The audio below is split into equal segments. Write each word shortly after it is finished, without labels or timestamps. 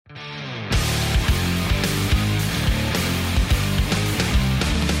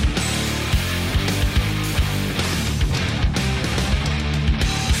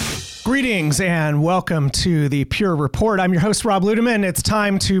Greetings and welcome to the Pure Report. I'm your host, Rob Ludeman. It's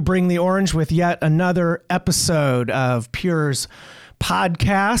time to bring the orange with yet another episode of Pure's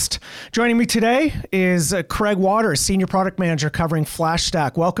podcast. Joining me today is Craig Waters, Senior Product Manager covering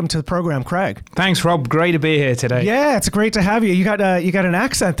FlashStack. Welcome to the program, Craig. Thanks, Rob. Great to be here today. Yeah, it's great to have you. You got an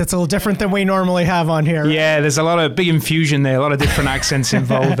accent that's a little different than we normally have on here. Yeah, there's a lot of big infusion there, a lot of different accents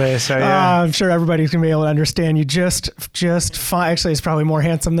involved there. So yeah. I'm sure everybody's going to be able to understand you just fine. Actually, it's probably more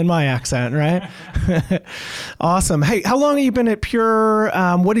handsome than my accent, right? Awesome. Hey, how long have you been at Pure?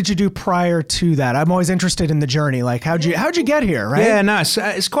 What did you do prior to that? I'm always interested in the journey. Like, how'd you get here, right? Yeah, no,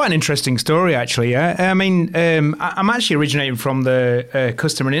 it's quite an interesting story, actually. I mean, I'm actually originating from the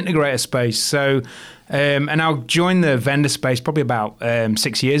customer and integrator space. So, and I joined the vendor space probably about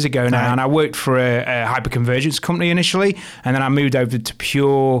 6 years ago now, right. And I worked for a hyperconvergence company initially, and then I moved over to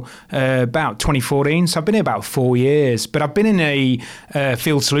Pure about 2014. So I've been here about 4 years, but I've been in a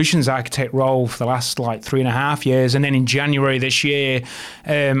field solutions architect role for the last like 3.5 years, and then in January this year,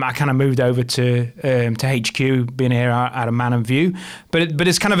 I kind of moved over to HQ, being here out of Man and View. But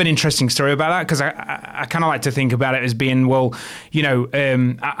it's kind of an interesting story about that because I kind of like to think about it as being, well, you know,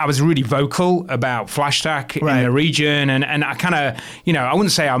 I was really vocal about FlashStack in the region, and I kind of, you know, I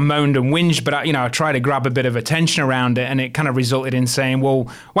wouldn't say I moaned and whinged, but I tried to grab a bit of attention around it, and it kind of resulted in saying, well,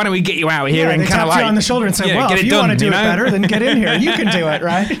 why don't we get you out here and kind of like you on the shoulder and say, well, if you want to do it better, then get in here. You can do it,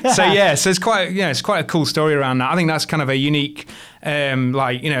 right? So it's quite a cool story around that. I think that's kind of a unique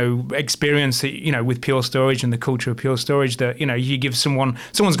experience that, with Pure Storage and the culture of Pure Storage, that, you give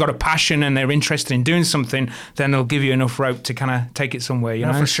someone's got a passion and they're interested in doing something, then they'll give you enough rope to kind of take it somewhere,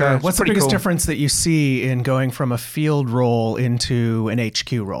 For sure. So what's the biggest difference that you see in going from a field role into an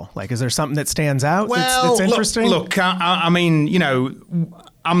HQ role? Like, is there something that stands out that's interesting? Look, I mean,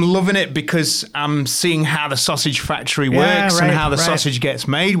 I'm loving it because I'm seeing how the sausage factory works and how the sausage gets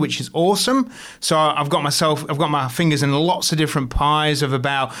made, which is awesome. So I've got my fingers in lots of different pies of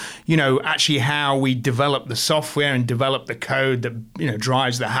about, actually how we develop the software and develop the code that,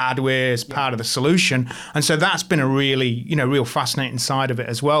 drives the hardware as part of the solution. And so that's been a really, real fascinating side of it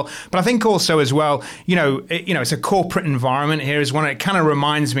as well. But I think also as well, it's a corporate environment here as well. It kind of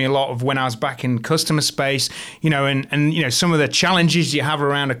reminds me a lot of when I was back in customer space, and some of the challenges you have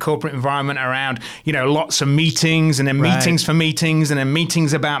around a corporate environment around, lots of meetings and then meetings for meetings and then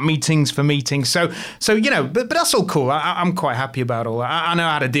meetings about meetings for meetings. So but that's all cool. I'm quite happy about all that. I know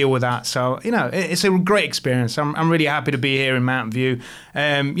how to deal with that. So, it's a great experience. I'm really happy to be here in Mountain View.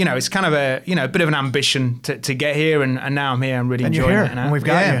 It's kind of a bit of an ambition to get here, and now I'm here. I'm really enjoying it. And we've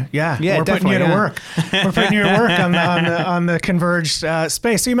got you. Yeah, we're putting you to work. We're putting you to work on the converged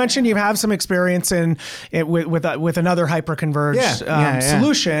space. So you mentioned you have some experience with another hyper-converged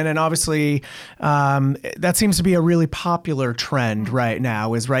solution, and obviously that seems to be a really popular trend right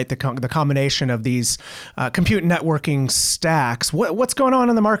now. Is the combination of these compute and networking stacks. What's going on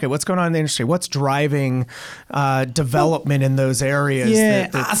in the market? What's going on in the industry? What's driving development in those areas? Yeah,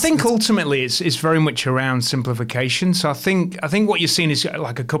 I think ultimately it's very much around simplification. So I think what you're seeing is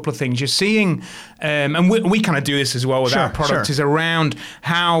like a couple of things. You're seeing, and we kind of do this as well with our product, is around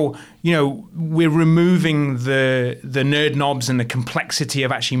how we're removing the nerd knobs and the complexity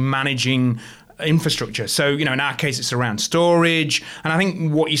of actually managing infrastructure. So, in our case, it's around storage. And I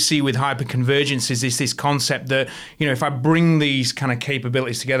think what you see with hyperconvergence is this concept that, if I bring these kind of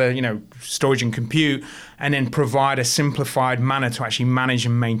capabilities together, storage and compute, and then provide a simplified manner to actually manage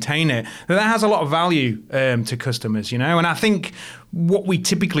and maintain it, that has a lot of value to customers, And I think what we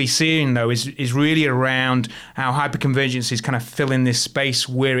typically see though is really around how hyperconvergence is kind of filling this space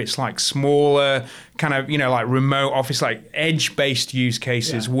where it's like smaller, kind of, like remote office, like edge-based use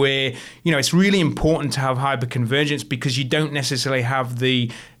cases where, it's really important to have hyperconvergence because you don't necessarily have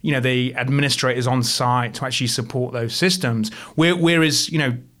the administrators on site to actually support those systems. Whereas,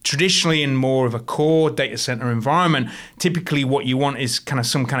 traditionally in more of a core data center environment, typically what you want is kind of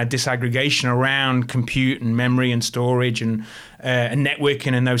some kind of disaggregation around compute and memory and storage and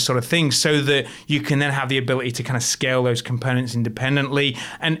networking and those sort of things, so that you can then have the ability to kind of scale those components independently.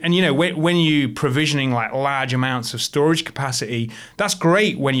 And when you provisioning like large amounts of storage capacity, that's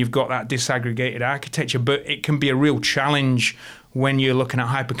great when you've got that disaggregated architecture, but it can be a real challenge when you're looking at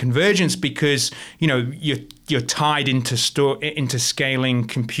hyperconvergence because you're tied into scaling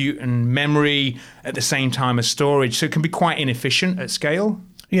compute and memory at the same time as storage, so it can be quite inefficient at scale.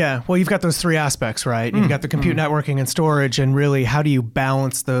 Yeah, well, you've got those three aspects, right? You've got the compute, networking, and storage, and really, how do you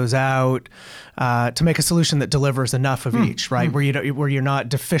balance those out to make a solution that delivers enough of each, right? Where you're not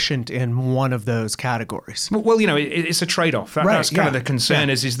deficient in one of those categories. Well, it's a trade-off. That's kind of the concern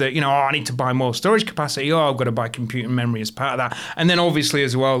is that, I need to buy more storage capacity. I've got to buy compute and memory as part of that. And then obviously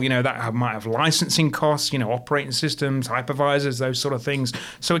as well, that might have licensing costs, operating systems, hypervisors, those sort of things.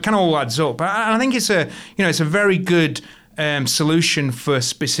 So it kind of all adds up. But I think it's a very good solution for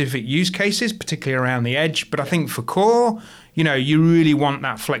specific use cases, particularly around the edge. But I think for core, you really want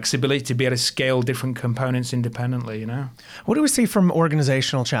that flexibility to be able to scale different components independently, What do we see from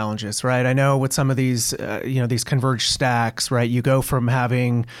organizational challenges, right? I know with some of these, these converged stacks, right? You go from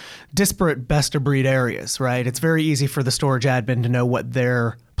having disparate best-of-breed areas, right? It's very easy for the storage admin to know what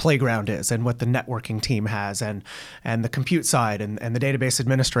their playground is and what the networking team has and the compute side and the database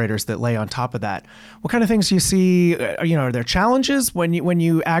administrators that lay on top of that. What kind of things do you see, are there challenges when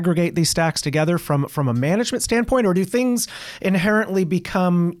you aggregate these stacks together from a management standpoint, or do things inherently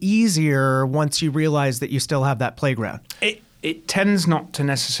become easier once you realize that you still have that playground? It tends not to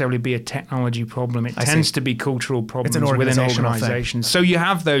necessarily be a technology problem. It tends to be cultural problems within organizations. So you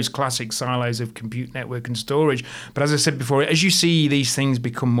have those classic silos of compute, network, and storage. But as I said before, as you see these things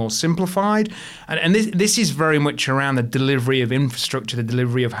become more simplified, and this is very much around the delivery of infrastructure, the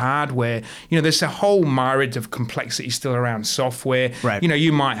delivery of hardware. There's a whole myriad of complexity still around software. Right.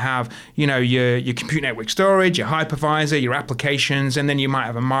 You might have, your compute, network, storage, your hypervisor, your applications, and then you might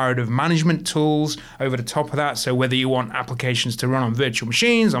have a myriad of management tools over the top of that. So whether you want applications to run on virtual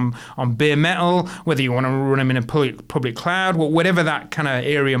machines, on bare metal, whether you want to run them in a public cloud, whatever that kind of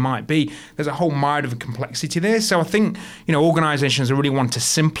area might be, there's a whole myriad of complexity there. So I think, organizations really want to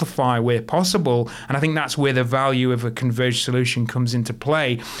simplify where possible, and I think that's where the value of a converged solution comes into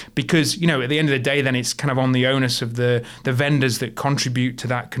play, because, at the end of the day, then it's kind of on the onus of the vendors that contribute to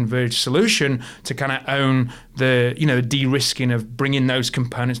that converged solution to kind of own the de-risking of bringing those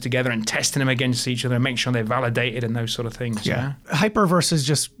components together and testing them against each other and make sure they're validated and those sort of things. Yeah. Hyper versus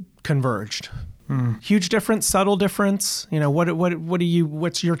just converged. Huge difference, subtle difference.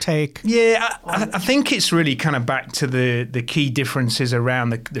 What's your take? Yeah, I think it's really kind of back to the key differences around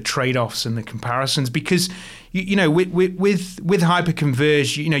the trade-offs and the comparisons, because with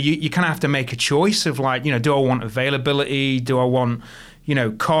hyper-converged, you kind of have to make a choice of do I want availability? Do I want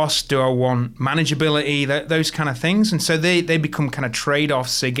cost? Do I want manageability? Those kind of things. And so they become kind of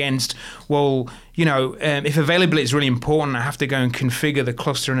trade-offs against, if availability is really important, I have to go and configure the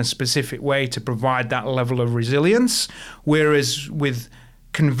cluster in a specific way to provide that level of resilience. Whereas with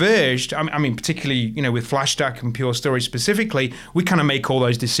converged, I mean, particularly, with FlashStack and Pure Storage specifically, we kind of make all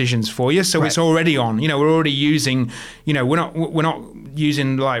those decisions for you. So It's already on. We're already using, we're not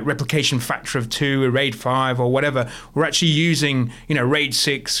using like replication factor of 2 or RAID 5 or whatever. We're actually using, RAID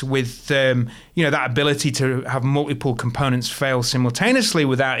 6 with, that ability to have multiple components fail simultaneously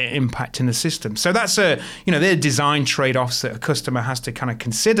without it impacting the system. So that's they're design trade-offs that a customer has to kind of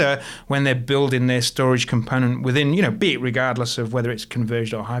consider when they're building their storage component within, be it regardless of whether it's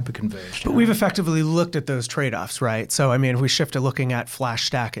converged or hyper-converged. But we've effectively looked at those trade-offs, right? So, I mean, if we shift to looking at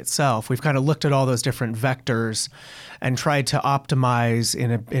FlashStack itself, we've kind of looked at all those different vectors and tried to optimize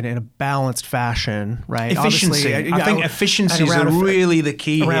in a balanced fashion, right? Efficiency. I think efficiency is really the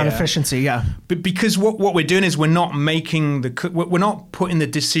key around here. Efficiency, yeah. But because what we're doing is we're not putting the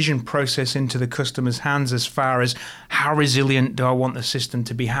decision process into the customer's hands as far as how resilient do I want the system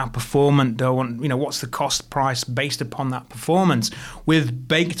to be, how performant do I want, what's the cost price based upon that performance. We've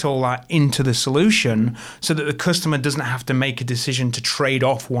baked all that into the solution so that the customer doesn't have to make a decision to trade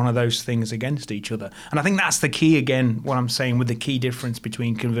off one of those things against each other. And I think that's the key, again, what I'm saying with the key difference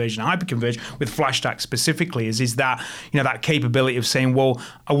between converged and hyperconverged with FlashStack specifically is that, that capability of saying, well,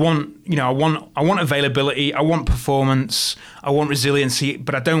 I want availability, I want performance, I want resiliency,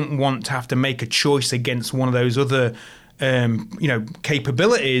 but I don't want to have to make a choice against one of those other,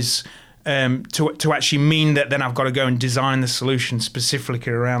 capabilities. To actually mean that then I've got to go and design the solution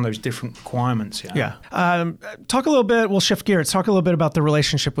specifically around those different requirements. Yeah. Talk a little bit. We'll shift gears. Talk a little bit about the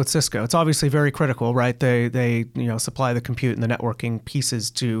relationship with Cisco. It's obviously very critical, right? They supply the compute and the networking pieces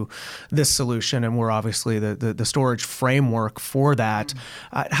to this solution, and we're obviously the storage framework for that.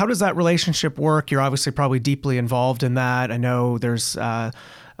 How does that relationship work? You're obviously probably deeply involved in that. I know there's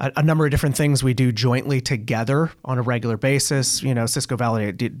a number of different things we do jointly together on a regular basis. Cisco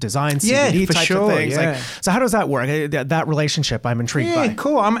validated design, CVD types of things. So how does that work? That relationship, I'm intrigued by. Yeah,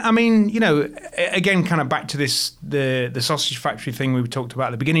 cool. I mean, again, kind of back to this the sausage factory thing we talked about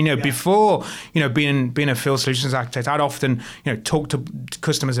at the beginning. Before being a field solutions architect, I'd often talk to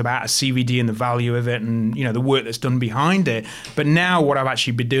customers about a CVD and the value of it, and the work that's done behind it. But now what I've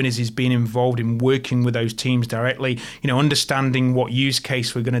actually been doing is being involved in working with those teams directly. Understanding what use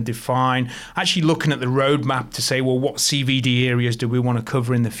case we're going to define, actually looking at the roadmap to say, well, what CVD areas do we want to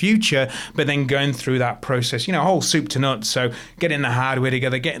cover in the future? But then going through that process, whole soup to nuts. So getting the hardware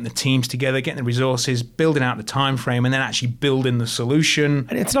together, getting the teams together, getting the resources, building out the time frame, and then actually building the solution.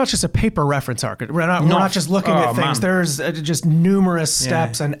 And it's not just a paper reference architecture. We're not just looking at things. Man. There's just numerous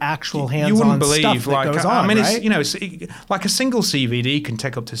steps and actual hands-on stuff that goes on. It's like a single CVD can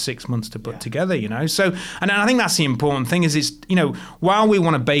take up to 6 months to put together. So, and I think that's the important thing is it's while we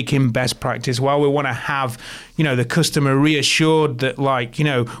want to bake in best practice, while we want to have the customer reassured that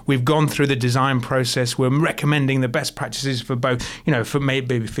we've gone through the design process, we're recommending the best practices for both for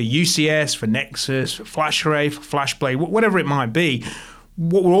maybe for UCS, for Nexus, for FlashArray, for FlashBlade, whatever it might be.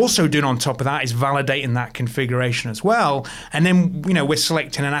 What we're also doing on top of that is validating that configuration as well. And then, we're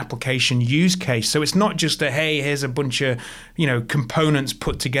selecting an application use case. So it's not just hey, here's a bunch of, components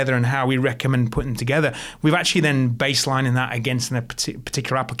put together and how we recommend putting together. We've actually then baselining that against a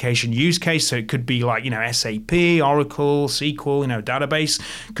particular application use case. So it could be like, SAP, Oracle, SQL, database.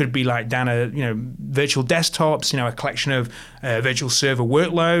 Could be like down virtual desktops, a collection of virtual server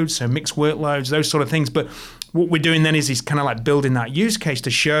workloads, so mixed workloads, those sort of things. But what we're doing then is kind of like building that use case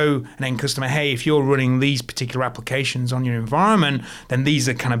to show an end customer, hey, if you're running these particular applications on your environment, then these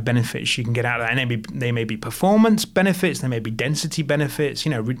are kind of benefits you can get out of that. And they may be performance benefits, they may be density benefits,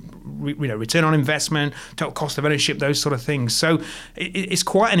 return on investment, total cost of ownership, those sort of things. So it's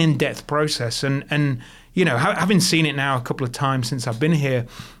quite an in-depth process. And having seen it now a couple of times since I've been here,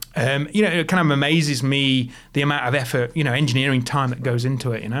 it kind of amazes me the amount of effort, engineering time that goes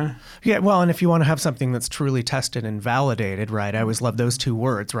into it, Yeah, well, and if you want to have something that's truly tested and validated, right? I always love those two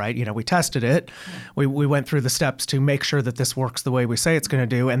words, right? We tested it, we went through the steps to make sure that this works the way we say it's going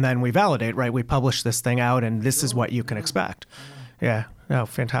to do, and then we validate, right? We publish this thing out, and this is what you can expect. Yeah. Oh,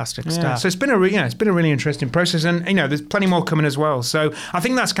 fantastic stuff. So it's been a really interesting process, and there's plenty more coming as well. So I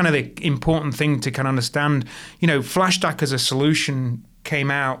think that's kind of the important thing to kind of understand. FlashStack as a solution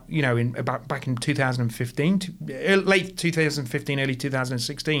came out, back in 2015, late 2015, early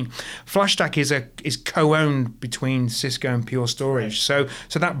 2016. FlashStack is co-owned between Cisco and Pure Storage. So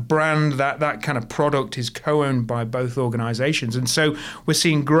that brand, that kind of product is co-owned by both organizations. And so we're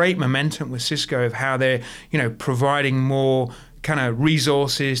seeing great momentum with Cisco of how they're, providing more kind of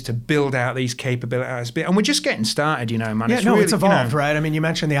resources to build out these capabilities. And we're just getting started, man. Yeah, it's evolved, right? I mean, you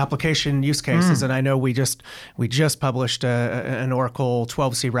mentioned the application use cases, and I know we just published an Oracle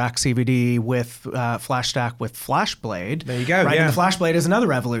 12c rack CVD with FlashStack with FlashBlade. There you go. Right? Yeah. And the FlashBlade is another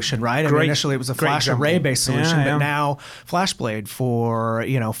revolution, right? I mean, initially it was a FlashArray-based solution, but now FlashBlade for,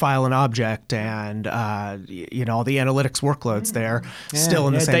 file and object and, all the analytics workloads there, still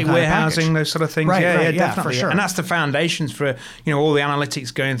in the same data warehousing, those sort of things. Right, yeah, for definitely. sure. And that's the foundations for all the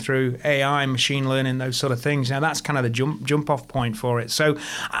analytics going through AI, machine learning, those sort of things. Now that's kind of the jump off point for it. So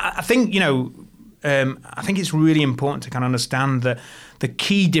I think I think it's really important to kind of understand that the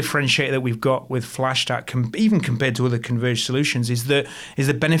key differentiator that we've got with FlashStack, even compared to other converged solutions, is the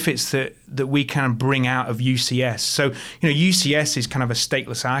benefits that we kind of bring out of UCS. So, UCS is kind of a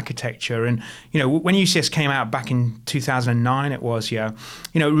stateless architecture, and when UCS came out back in 2009, it was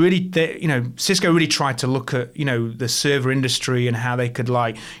really Cisco really tried to look at the server industry and how they could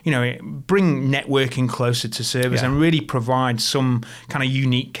bring networking closer to servers and really provide some kind of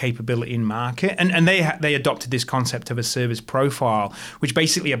unique capability in market, and they adopted this concept of a service profile, which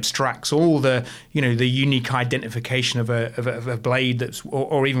basically abstracts all the the unique identification of a blade that's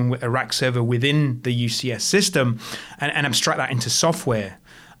or even a rack server within the UCS system, and abstract that into software.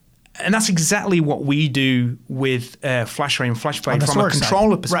 And that's exactly what we do with FlashArray and FlashBlade from a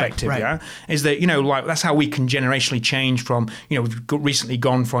controller perspective. Right. Yeah, is that that's how we can generationally change from we've recently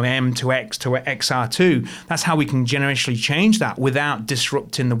gone from M to X to XR2. That's how we can generationally change that without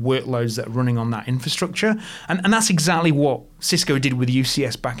disrupting the workloads that are running on that infrastructure. And that's exactly what Cisco did with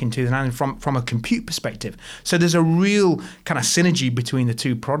UCS back in 2009 from a compute perspective. So there's a real kind of synergy between the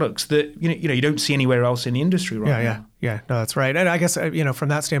two products that you don't see anywhere else in the industry right now. Yeah, no, that's right. And I guess from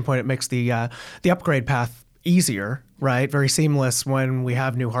that standpoint, it makes the upgrade path easier right? Very seamless when we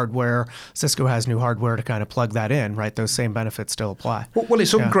have new hardware. Cisco has new hardware to kind of plug that in, right? Those same benefits still apply. Well,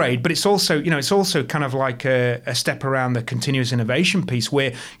 it's upgrade, but it's also, it's also kind of like a step around the continuous innovation piece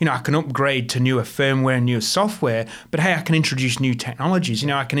where, I can upgrade to newer firmware and newer software, but hey, I can introduce new technologies.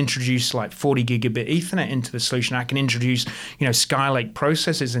 I can introduce like 40 gigabit Ethernet into the solution. I can introduce, Skylake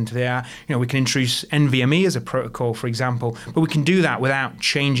processors into there. We can introduce NVMe as a protocol, for example, but we can do that without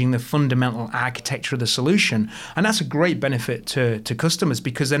changing the fundamental architecture of the solution. And that's a great benefit to customers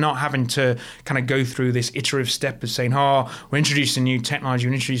because they're not having to kind of go through this iterative step of saying, we're introducing new technology,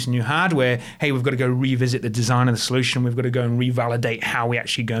 we're introducing new hardware. Hey, we've got to go revisit the design of the solution. We've got to go and revalidate how we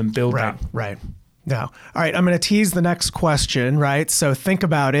actually go and build that. Right. No. All right. I'm going to tease the next question, right? So think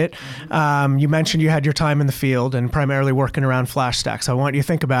about it. You mentioned you had your time in the field and primarily working around FlashStack. So I want you to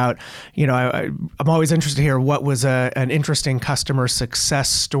think about, I'm always interested to hear what was an interesting customer success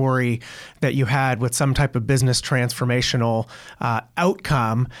story that you had with some type of business transformational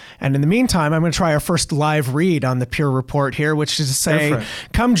outcome. And in the meantime, I'm going to try our first live read on the Pure Report here, which is to say,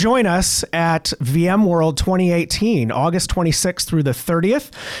 come join us at VMworld 2018, August 26th through the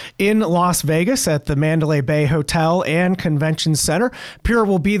 30th in Las Vegas at the Mandalay Bay Hotel and Convention Center. Pure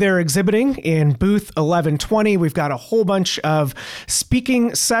will be there exhibiting in booth 1120. We've got a whole bunch of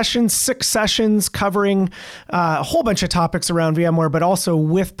speaking sessions, 6 sessions covering a whole bunch of topics around VMware, but also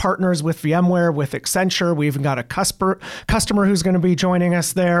with partners with VMware, with Accenture. We even got a customer who's going to be joining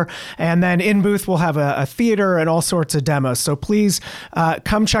us there. And then in booth, we'll have a theater and all sorts of demos. So please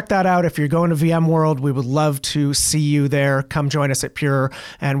come check that out. If you're going to VMworld, we would love to see you there. Come join us at Pure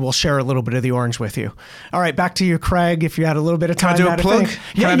and we'll share a little bit of the orange with you. All right, back to you, Craig, if you had a little bit of time. Can I do a plug?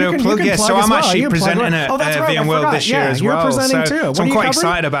 Can I do a plug? Yeah, so I'm actually presenting at VMworld this year as well. You're presenting too. So I'm quite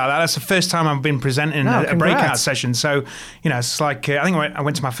excited about that. That's the first time I've been presenting a breakout session. So, it's like, I think I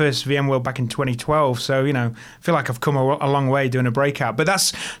went to my first VMworld back in 2012. So, I feel like I've come a long way doing a breakout. But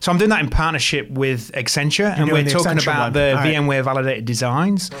so I'm doing that in partnership with Accenture, and we're talking about the VMware validated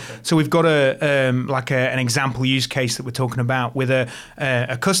designs. Okay. So we've got an example use case that we're talking about with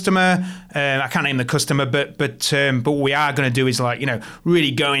a customer. I can't name the customer, but what we are going to do is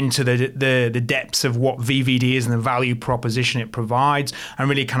really go into the depths of what VVD is and the value proposition it provides, and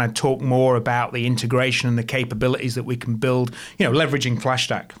really kind of talk more about the integration and the capabilities that we can build, leveraging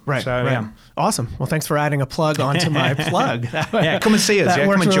FlashStack. Right. So, right. Yeah. Awesome. Well, thanks for adding a plug onto my plug. Yeah, come and see us. Yeah,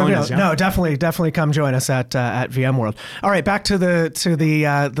 come and join us. Yeah. No, definitely come join us at VMworld. All right, back to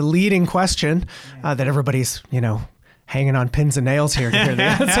the leading question that everybody's hanging on pins and nails here to hear the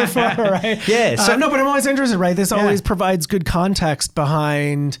answer for, right? Yeah. So but I'm always interested, right? This always provides good context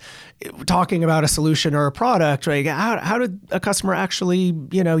behind talking about a solution or a product, right? How did a customer actually,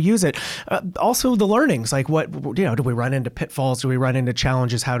 use it? Also the learnings, like what, do we run into pitfalls? Do we run into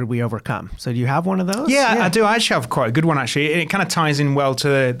challenges? How did we overcome? So do you have one of those? Yeah, I do. I actually have quite a good one, actually. It kind of ties in well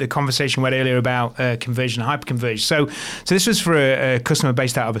to the conversation we had earlier about Converge and hyperconverge. So this was for a customer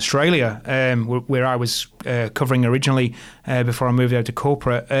based out of Australia, where I was covering originally before I moved out to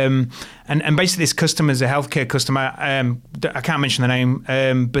corporate. And basically this customer is a healthcare customer. I can't mention the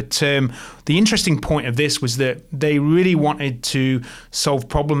name, but the interesting point of this was that they really wanted to solve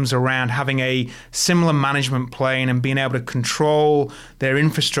problems around having a similar management plane and being able to control their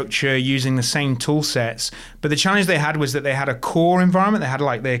infrastructure using the same tool sets. But the challenge they had was that they had a core environment. They had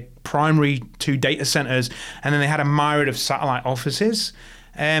like their primary 2 data centers, and then they had a myriad of satellite offices.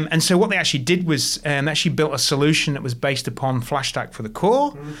 And so what they actually did was they actually built a solution that was based upon FlashStack for the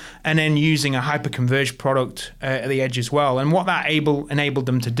core, and then using a hyperconverged product at the edge as well. And what that enabled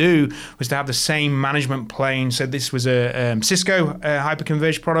them to do was to have the same management plane. So this was a Cisco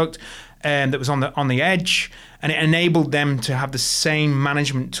hyperconverged product that was on the edge, and it enabled them to have the same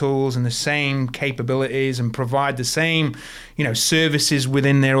management tools and the same capabilities and provide the same services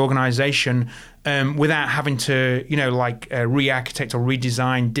within their organization. Without having to, re-architect or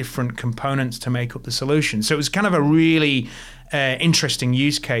redesign different components to make up the solution. So it was kind of a really interesting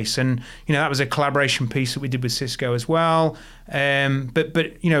use case. And, that was a collaboration piece that we did with Cisco as well. But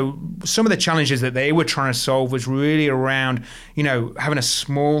some of the challenges that they were trying to solve was really around, having a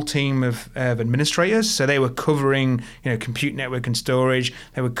small team of administrators. So they were covering, compute network and storage.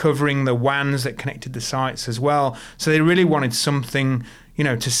 They were covering the WANs that connected the sites as well. So they really wanted something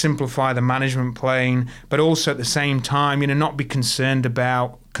to simplify the management plane, but also at the same time, not be concerned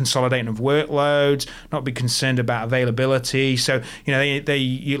about consolidating of workloads, not be concerned about availability. So, they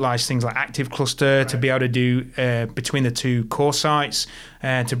utilize things like Active Cluster to be able to do between the 2 core sites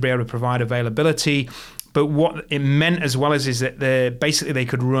to be able to provide availability. But what it meant as well is that basically they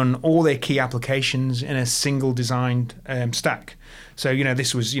could run all their key applications in a single designed stack. So,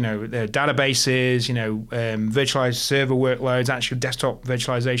 this was, the databases, virtualized server workloads, actual desktop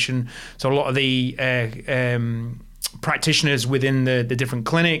virtualization. So a lot of the practitioners within the different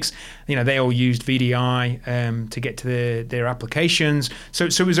clinics, they all used VDI to get to their applications. So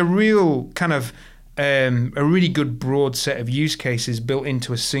it was a real kind of a really good broad set of use cases built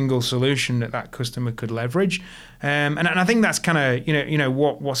into a single solution that customer could leverage. And I think that's kind of,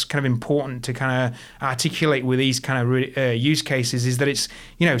 what's kind of important to kind of articulate with these kind of use cases is that it's,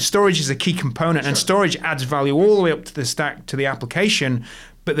 storage is a key component, and storage adds value all the way up to the stack, to the application.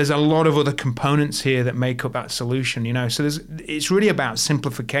 But there's a lot of other components here that make up that solution, So it's really about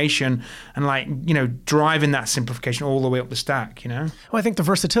simplification and driving that simplification all the way up the stack, Well, I think the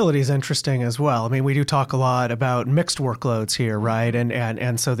versatility is interesting as well. I mean, we do talk a lot about mixed workloads here, right?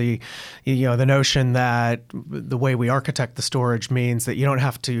 And so the notion that the way we architect the storage means that you don't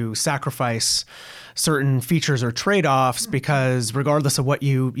have to sacrifice certain features or trade-offs, because regardless of what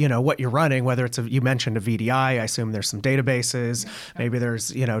what you're running, whether it's you mentioned a VDI, I assume there's some databases, maybe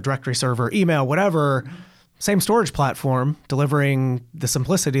there's directory server, email, whatever, same storage platform delivering the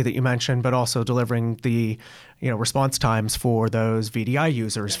simplicity that you mentioned, but also delivering the response times for those VDI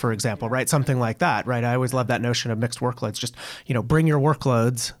users, for example, right? Something like that, right? I always love that notion of mixed workloads. Just bring your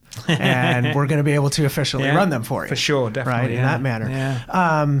workloads, and we're going to be able to efficiently run them for you. For sure, definitely, right? In that manner.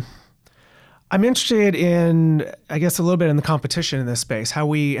 Yeah. I'm interested in, I guess, a little bit in the competition in this space, how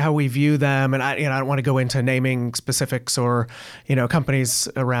we view them, and I don't want to go into naming specifics or companies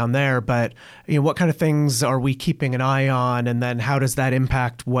around there, but what kind of things are we keeping an eye on, and then how does that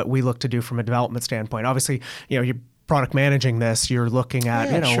impact what we look to do from a development standpoint? Obviously, you're product managing this, you're looking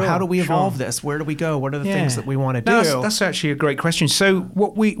at, how do we evolve this? Where do we go? What are the things that we want to do? That's actually a great question. So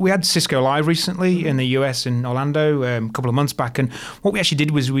what we had Cisco Live recently in the US in Orlando a couple of months back, and what we actually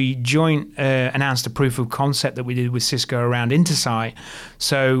did was we announced a proof of concept that we did with Cisco around Intersight.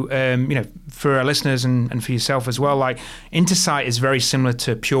 So for our listeners and for yourself as well, Intersight is very similar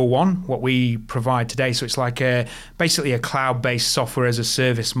to Pure One, what we provide today. So it's basically a cloud-based software as a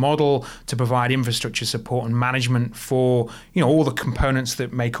service model to provide infrastructure support and management for all the components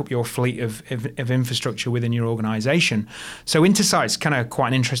that make up your fleet of infrastructure within your organization. So Intersight's kind of quite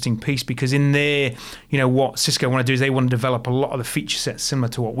an interesting piece, because in there, what Cisco want to do is they want to develop a lot of the feature sets similar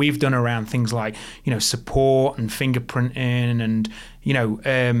to what we've done around things like support and fingerprinting and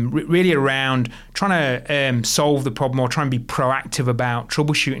really around trying to solve the problem or try and be proactive about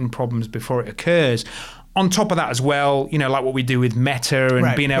troubleshooting problems before it occurs. On top of that as well, like what we do with Meta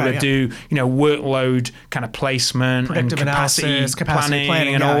and being able to do, workload kind of placement predictive and capacity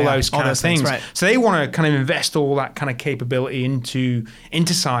planning and all those kind of things. Right. So they want to kind of invest all that kind of capability into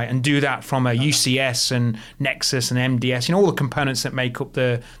Intersight and do that from a UCS and Nexus and MDS, all the components that make up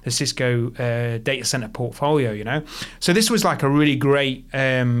the Cisco data center portfolio, So this was a really great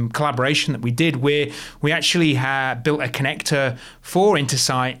collaboration that we did, where we actually built a connector for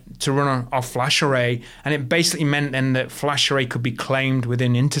Intersight to run off FlashArray. And it basically meant then that FlashArray could be claimed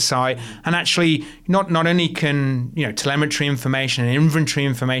within Intersight, and actually not only can telemetry information and inventory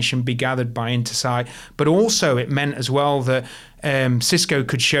information be gathered by Intersight, but also it meant as well that Cisco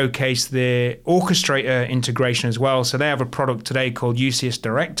could showcase their orchestrator integration as well. So they have a product today called UCS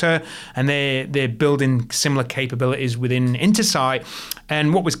Director, and they're building similar capabilities within Intersight.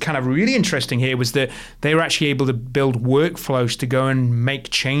 And what was kind of really interesting here was that they were actually able to build workflows to go and make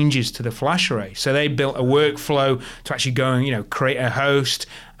changes to the FlashArray. So they built a workflow to actually go and create a host,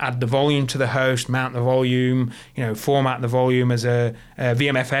 add the volume to the host, mount the volume, format the volume as a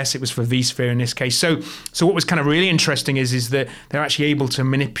VMFS. It was for vSphere in this case. So what was kind of really interesting is that they're actually able to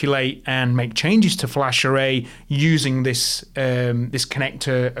manipulate and make changes to FlashArray using this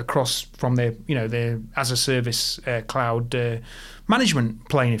connector across from their as a service cloud management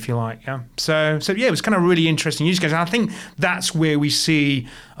plane, if you like. Yeah. So yeah, it was kind of really interesting use case. And I think that's where we see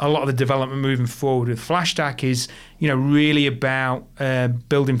a lot of the development moving forward with FlashStack is, really about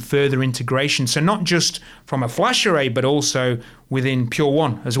building further integration. So not just from a FlashArray, but also within Pure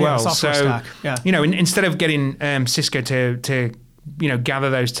One as well. Software stack. Yeah. Instead of getting Cisco to gather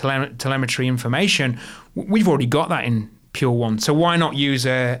those telemetry information, we've already got that in Pure One. So why not use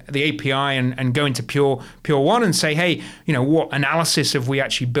the API and go into Pure One and say, hey, what analysis have we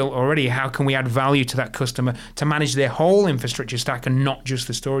actually built already? How can we add value to that customer to manage their whole infrastructure stack and not just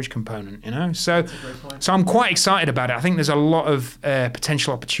the storage component? So I'm quite excited about it. I think there's a lot of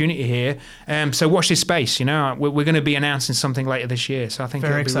potential opportunity here. So watch this space. We're going to be announcing something later this year. So I think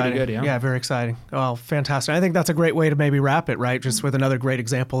it'll be really good. Yeah, very exciting. Well, fantastic. I think that's a great way to maybe wrap it, right? Just with another great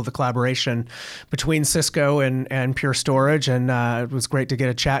example of the collaboration between Cisco and Pure Storage. And it was great to get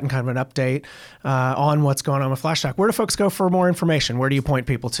a chat and kind of an update on what's going on with FlashStack. Where do folks go for more information? Where do you point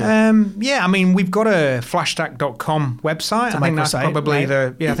people to? We've got a flashstack.com website. I think that's probably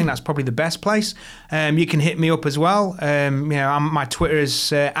I think that's probably the best place. You can hit me up as well. My Twitter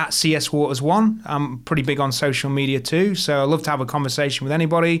is at CSWaters1. I'm pretty big on social media too, so I love to have a conversation with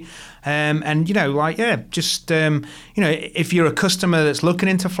anybody. If you're a customer that's looking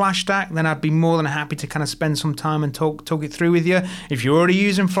into FlashStack, then I'd be more than happy to kind of spend some time and talk it through with you. If you're already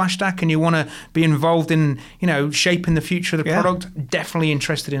using FlashStack and you want to be involved in shaping the future of the product, definitely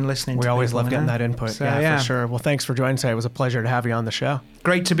interested in listening. We always love getting that input. So, for sure. Well, thanks for joining today. It was a pleasure to have you on the show.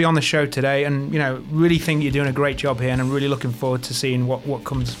 Great to be on the show today, and really think you're doing a great job here, and I'm really looking forward to seeing what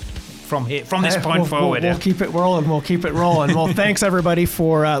comes from this point forward. We'll keep it rolling. Well, thanks everybody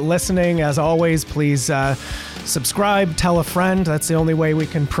for listening. As always, please subscribe, tell a friend. That's the only way we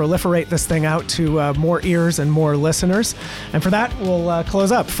can proliferate this thing out to more ears and more listeners. And for that, we'll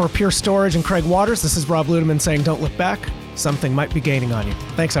close up. For Pure Storage and Craig Waters, this is Rob Ludeman saying, don't look back. Something might be gaining on you.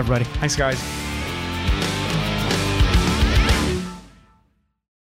 Thanks, everybody. Thanks, guys.